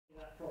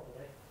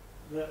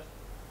that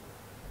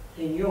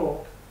in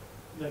York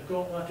they've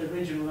got that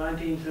original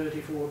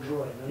 1934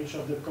 drawing, and it's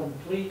of the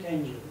complete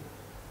engine,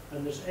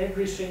 and there's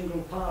every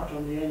single part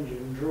on the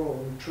engine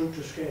drawn true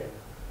to scale.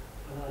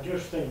 And I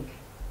just think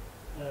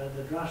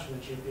the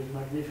draftsmanship is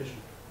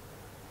magnificent.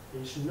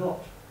 It's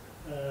not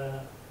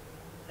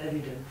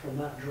evident from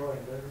that drawing,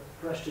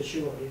 but rest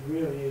assured it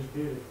really is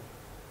beautiful.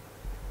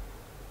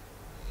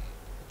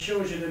 It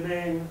shows you the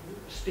main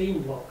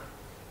steam block,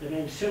 the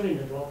main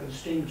cylinder block and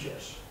steam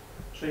chest.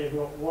 So you've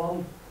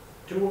got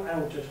two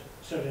outer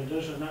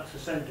cylinders, and that's the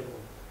centre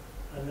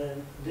one. And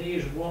then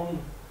these 1,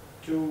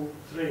 2,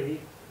 3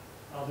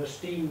 are the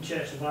steam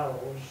chest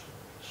valves,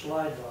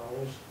 slide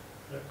valves,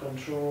 that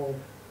control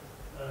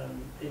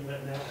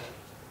inlet and outlet.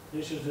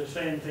 This is the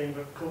same thing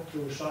but cut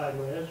through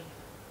sideways,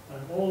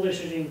 and all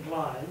this is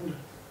inclined.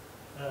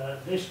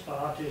 This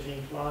part is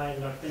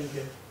inclined, I think,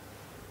 at,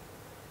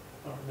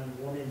 I can't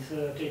remember, 1 in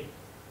 30,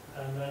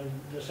 and then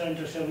the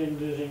centre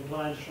cylinder is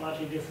inclined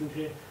slightly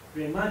differently.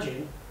 We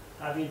imagine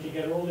having to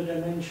get all the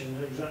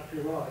dimensions exactly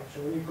right,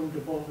 so when you come to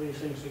bolt these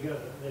things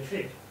together, they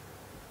fit.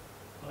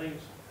 I think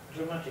it's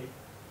dramatic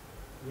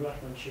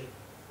draftsmanship.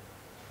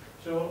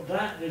 So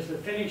that is the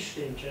finished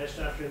steam chest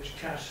after it's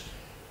cast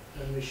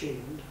and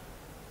machined,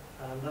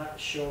 and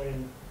that's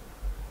showing,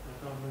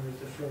 I can't remember if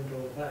it's the front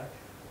or the back,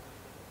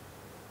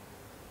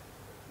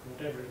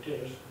 whatever it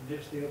is,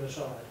 it's the other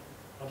side.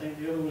 I think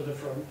the other was the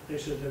front,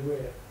 this is the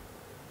rear.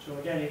 So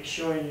again, it's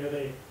showing you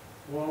the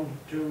 1,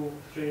 2,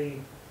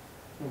 3,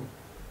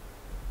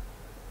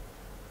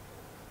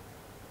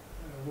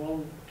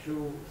 1,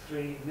 2,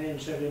 3 main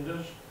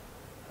cylinders,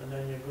 and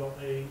then you've got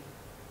the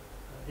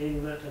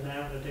inlet and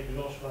outlet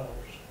exhaust valves,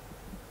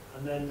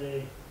 and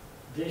then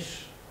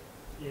this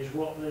is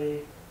what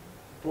the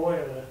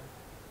boiler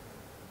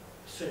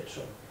sits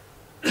on.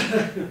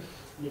 And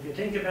if you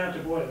think about the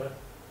boiler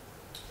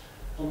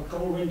on a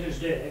cold winter's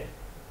day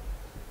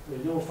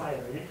with no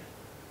fire in it,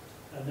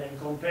 and then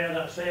compare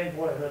that same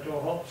boiler to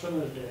a hot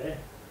summer's day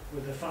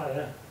with the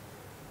fire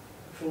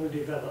fully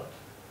developed,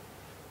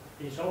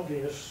 it's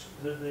obvious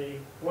that the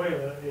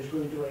boiler is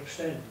going to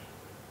extend.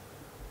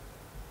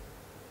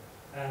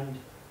 And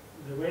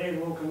the way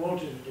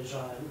locomotives are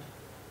designed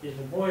is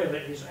the boiler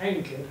is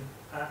anchored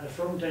at the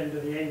front end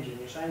of the engine.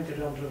 It's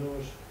anchored onto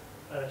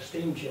those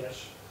steam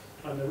chests,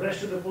 and the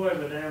rest of the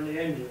boiler down the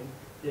engine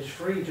is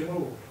free to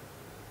move.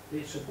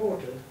 It's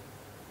supported,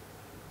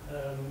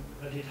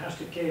 but it has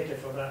to cater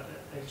for that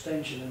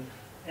extension, and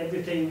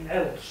everything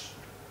else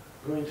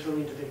going through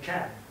into the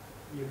cab.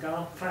 You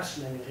can't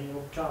fasten anything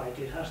up tight.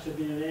 It has to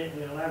be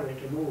innately allow it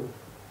to move.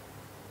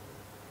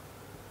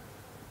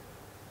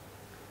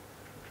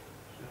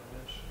 So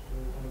let's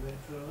move on a bit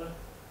further.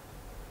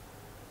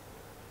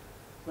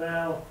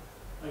 Well,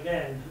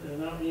 again, they're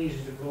not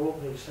easy to go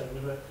up these things,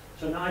 but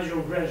so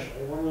Nigel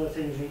Gresley, one of the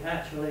things he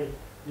actually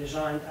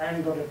designed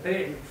and got a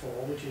patent for,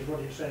 which is what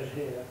it says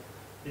here,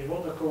 is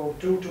what they call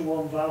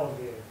 2-to-1 valve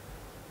gear.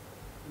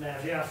 Now,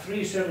 if you have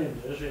 3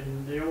 cylinders,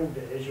 in the old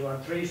days you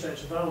had 3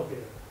 sets of valve gear.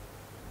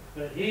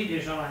 But he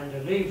designed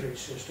a leverage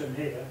system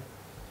here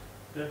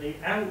that the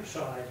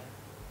outside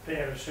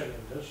pair of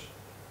cylinders,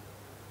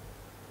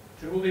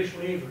 through this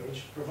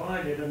leverage,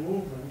 provided a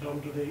movement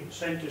onto the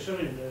centre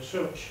cylinder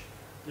such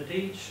that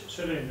each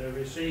cylinder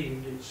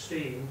received its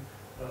steam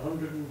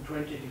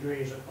 120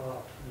 degrees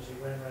apart as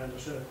it went round the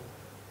circle.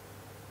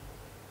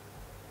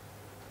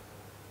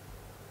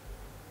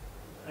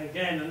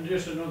 Again, and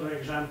just another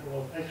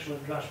example of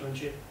excellent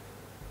draftsmanship,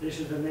 this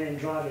is the main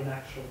driving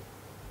axle.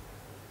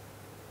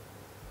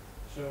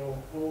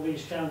 So all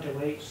these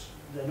counterweights,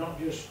 they're not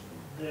just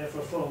there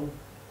for fun,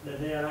 they're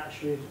there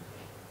actually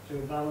to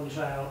balance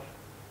out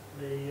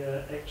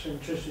the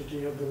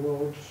eccentricity of the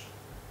roads.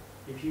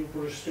 If you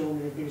put a stone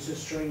in a piece of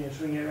string and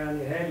swing it around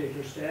your head, it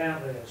will stay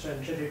out there,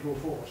 centrifugal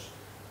force.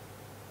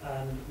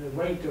 And the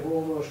weight of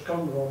all those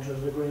con rods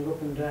as they're going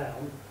up and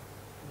down,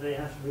 they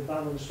have to be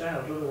balanced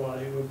out,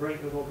 otherwise it will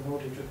break the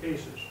locomotive to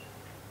pieces.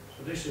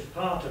 So this is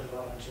part of the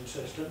balancing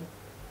system.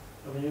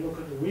 And when you look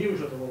at the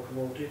wheels of the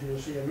locomotive, you'll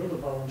see another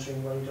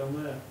balancing weight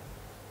on there.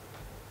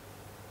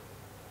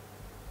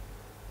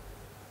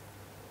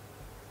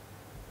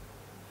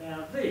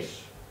 Now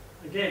this,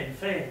 again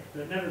faint,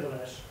 but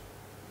nevertheless,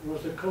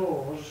 was the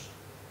cause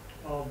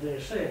of, they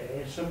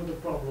say, some of the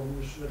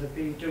problems with the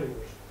P2s.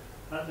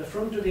 At the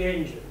front of the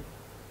engine,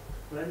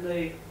 when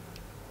the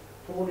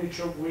pony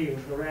truck wheels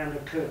go around a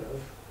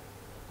curve,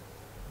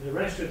 the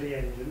rest of the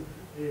engine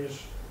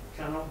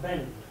cannot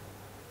bend.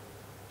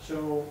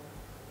 So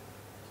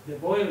the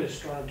boiler's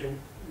trying to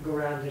go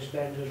around this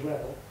bend as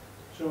well.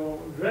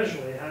 So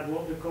Gresley had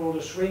what they call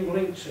a swing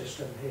link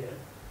system here.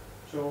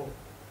 So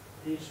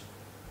it's,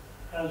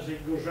 as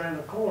it goes round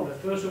the corner,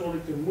 first of all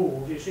it can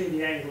move, you see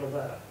the angle of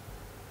that.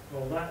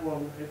 Well, that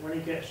one, when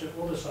it gets to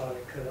the other side of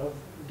the curve,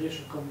 this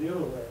will come the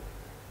other way.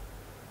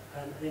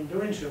 And in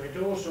doing so,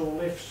 it also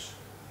lifts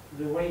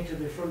the weight of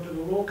the front of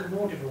the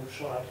locomotive up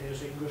slightly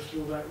as it goes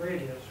through that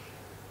radius.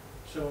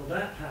 So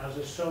that has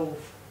a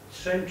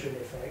self-centered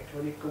effect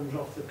when it comes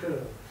off the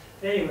curve.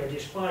 Anyway,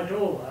 despite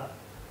all that,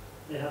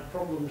 they had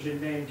problems in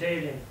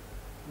maintaining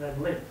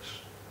them links.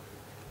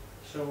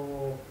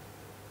 So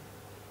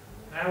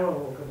our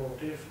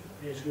locomotive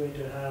is going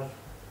to have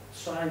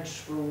side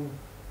sprung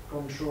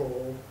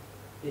control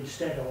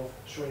instead of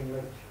swing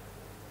link.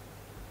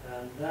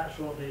 And that's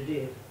what they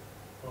did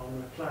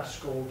on a class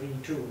called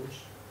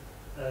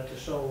V2s to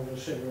solve a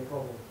similar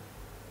problem.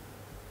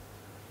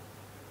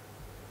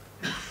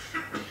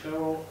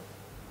 So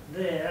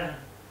there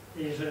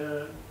is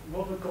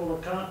what we call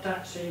a car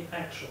taxi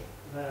axle.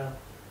 Now,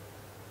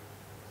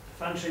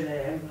 fancy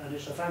name, and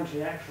it's a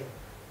fancy axle.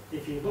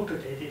 If you look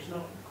at it, it's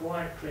not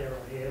quite clear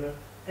on here, but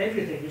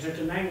everything is at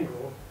an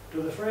angle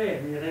to the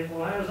frame. And you think,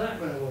 well, how's that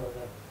going to work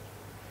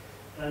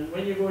then? And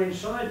when you go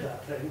inside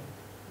that thing,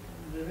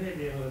 there may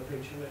be another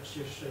picture, let's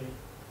just see.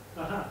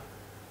 Aha,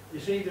 you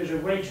see there's a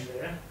wedge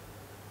there,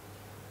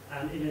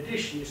 and in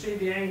addition, you see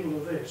the angle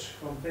of this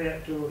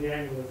compared to the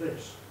angle of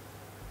this.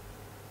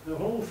 The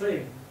whole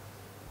thing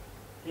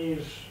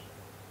is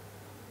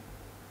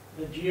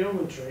the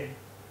geometry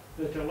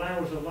that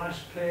allows the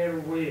last pair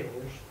of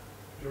wheels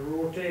to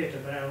rotate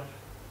about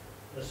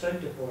the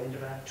centre point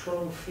about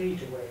 12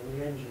 feet away from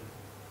the engine.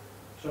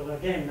 So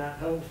again, that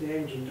helps the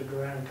engine to go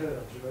around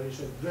curves, but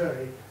it's a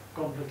very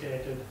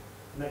complicated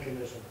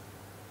mechanism.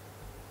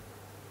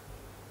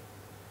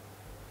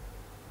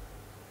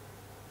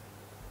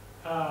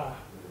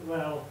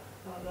 Well,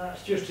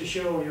 that's just to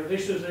show you,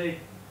 this is the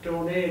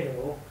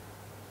tornado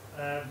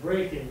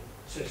braking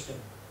system.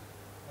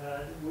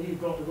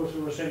 We've got to go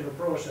through a similar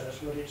process,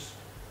 but it's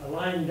a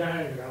line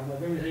diagram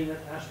of everything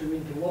that has to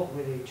interlock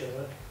with each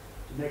other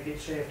to make it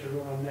safe to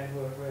run on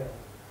network rail.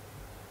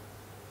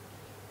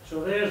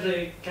 So there's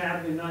the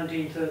cab in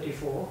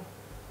 1934.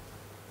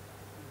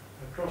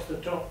 Across the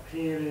top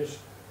here is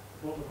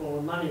what we call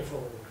a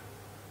manifold.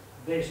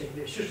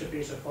 Basically, it's just a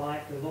piece of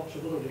pipe with lots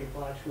of other little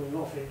pipes going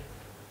off it.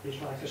 It's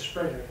like a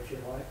spreader, if you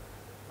like,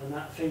 and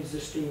that feeds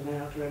the steam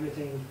out to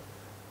everything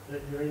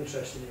that you're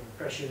interested in,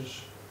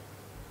 pressures,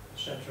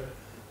 etc.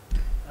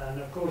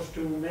 And of course,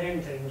 two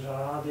main things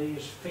are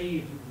these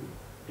feed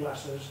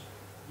glasses.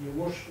 You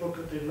must look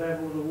at the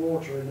level of the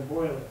water in the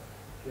boiler.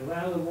 If you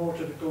allow the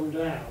water to come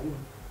down,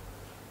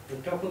 the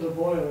top of the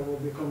boiler will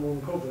become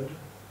uncovered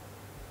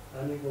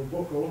and it will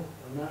buckle,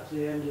 and that's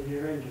the end of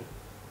your engine.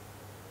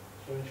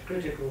 So it's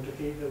critical to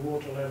keep the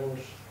water levels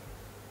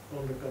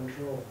under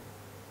control.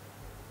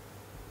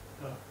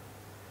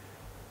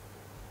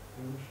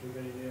 We're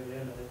getting near the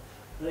end of it.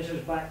 This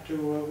is back to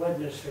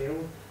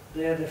Wednesfield.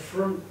 They're the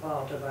front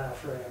part of our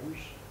frames.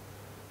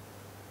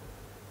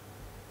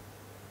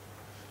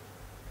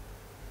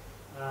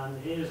 And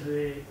here's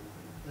the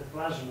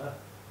plasma,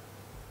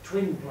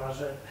 twin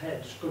plaza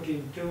heads cut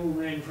in two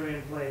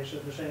mainframe plates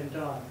at the same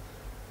time.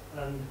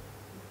 And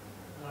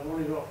I've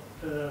only got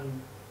a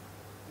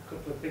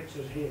couple of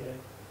pictures here,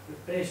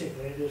 but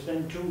basically there's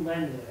then two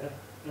men there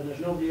and there's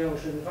nobody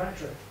else in the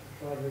factory,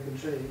 as far as we can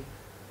see.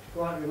 It's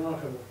quite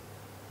remarkable.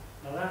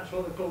 Now that's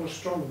what they call a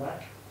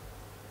strongback,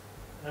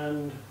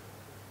 and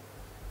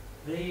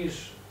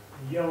these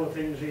yellow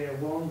things here,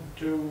 1,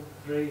 2,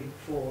 3,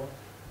 4,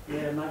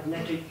 they're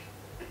magnetic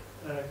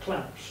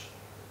clamps,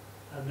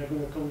 and they're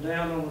going to come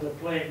down over the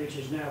plate which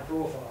is now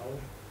profiled,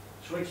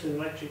 switch the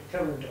electric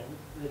current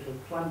on, it will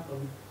clamp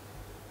them,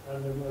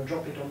 and they're going to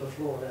drop it on the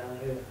floor down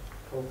here,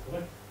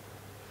 hopefully.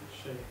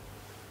 Let's see.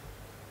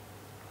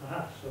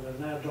 Aha, so they've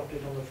now dropped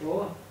it on the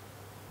floor,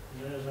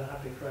 and there's a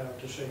happy crowd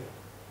to see.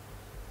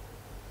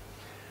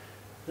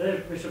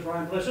 There's Mr.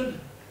 Brian Blessed.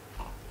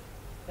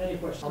 Any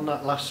questions? On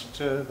that last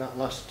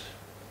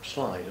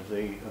slide of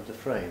the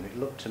frame, it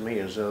looked to me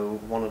as though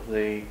one of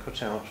the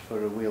cutouts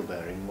for a wheel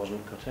bearing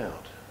wasn't cut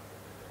out.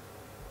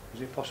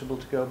 Is it possible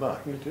to go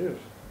back? It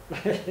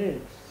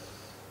is.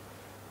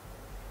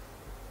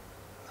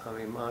 I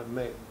mean,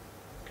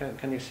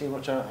 can you see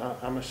what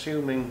I'm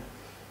assuming?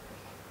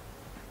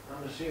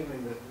 I'm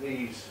assuming that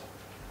these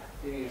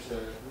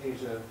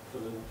are for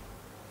the.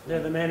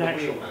 They're the main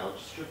axle. Wheel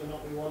mounts. Should there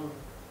not be one?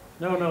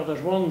 No,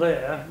 there's one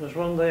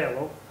there,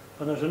 look,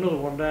 and there's another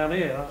one down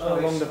here, that's how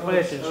long the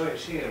plate is. Oh,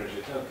 it's here, is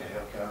it? Okay.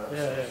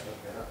 Yeah.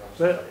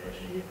 But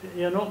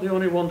you're not the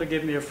only one to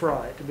give me a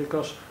fright,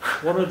 because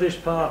one of this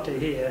party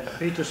here,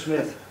 Peter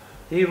Smith,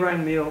 he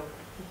rang me up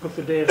a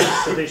couple of days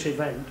after this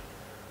event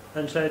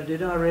and said,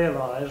 did I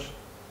realise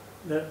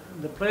that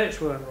the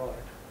plates weren't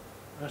right?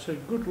 I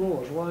said, good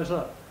Lord, why is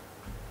that?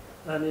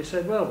 And he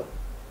said, well,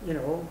 you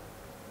know,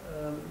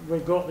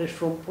 we've got this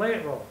front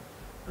plate wrong.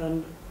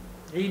 And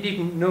he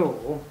didn't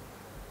know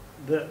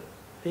that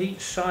each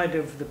side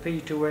of the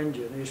P2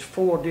 engine is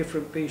 4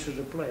 different pieces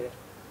of plate,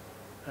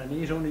 and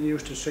he's only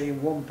used to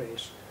seeing one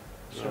piece,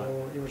 so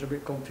right. He was a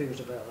bit confused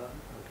about that.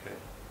 Okay,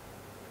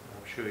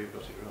 I'm sure you've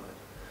got it right.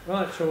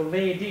 Right, so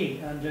lady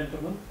and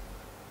gentlemen,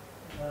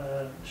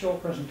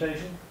 short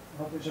presentation,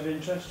 hope it's of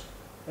interest.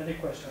 Any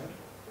questions?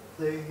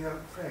 The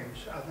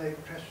frames, are they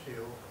press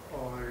steel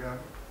or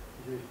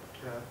is it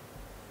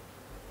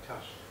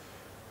cast?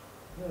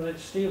 Well,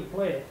 it's steel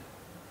plate.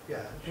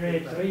 Yeah,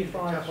 Grade steel,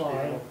 355. cast steel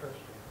or press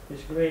steel.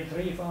 It's grade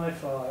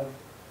 355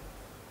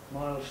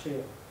 mild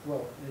steel.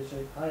 Well, it's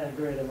a higher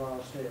grade of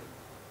mild steel.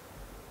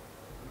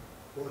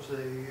 what's the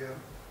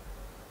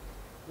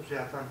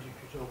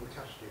advantages over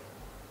cast steel?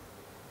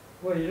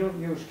 Well, you don't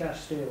use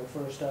cast steel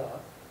for a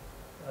start,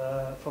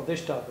 for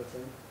this type of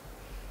thing.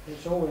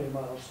 It's always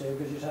mild steel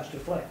because it has to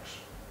flex.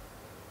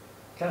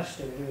 Cast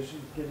steel is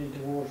getting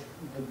towards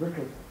the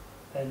brittle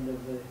end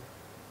of the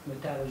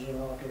metallurgy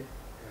market.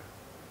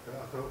 But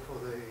I thought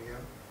for the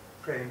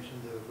frames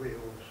and the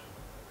wheels,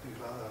 things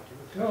like that, it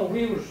was cast No,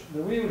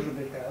 steel. the wheels will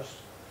be cast,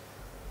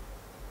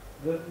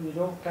 but you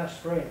don't cast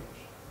frames.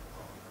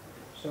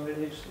 So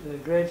it's the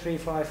grade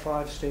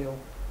 355 steel,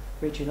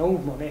 which in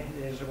old money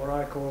is what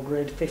I call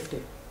grade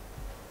 50.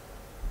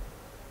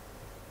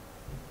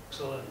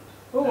 Excellent.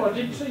 Oh, I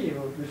didn't see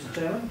you, Mr.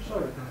 Chairman,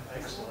 sorry.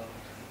 Excellent.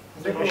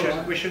 I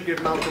think we should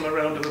give Malcolm a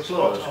round of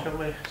applause. Can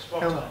we?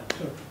 Spot on.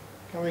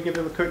 Can we give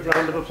him a quick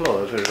round of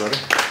applause, everybody?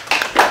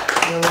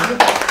 Well,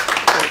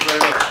 Thank you very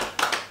much.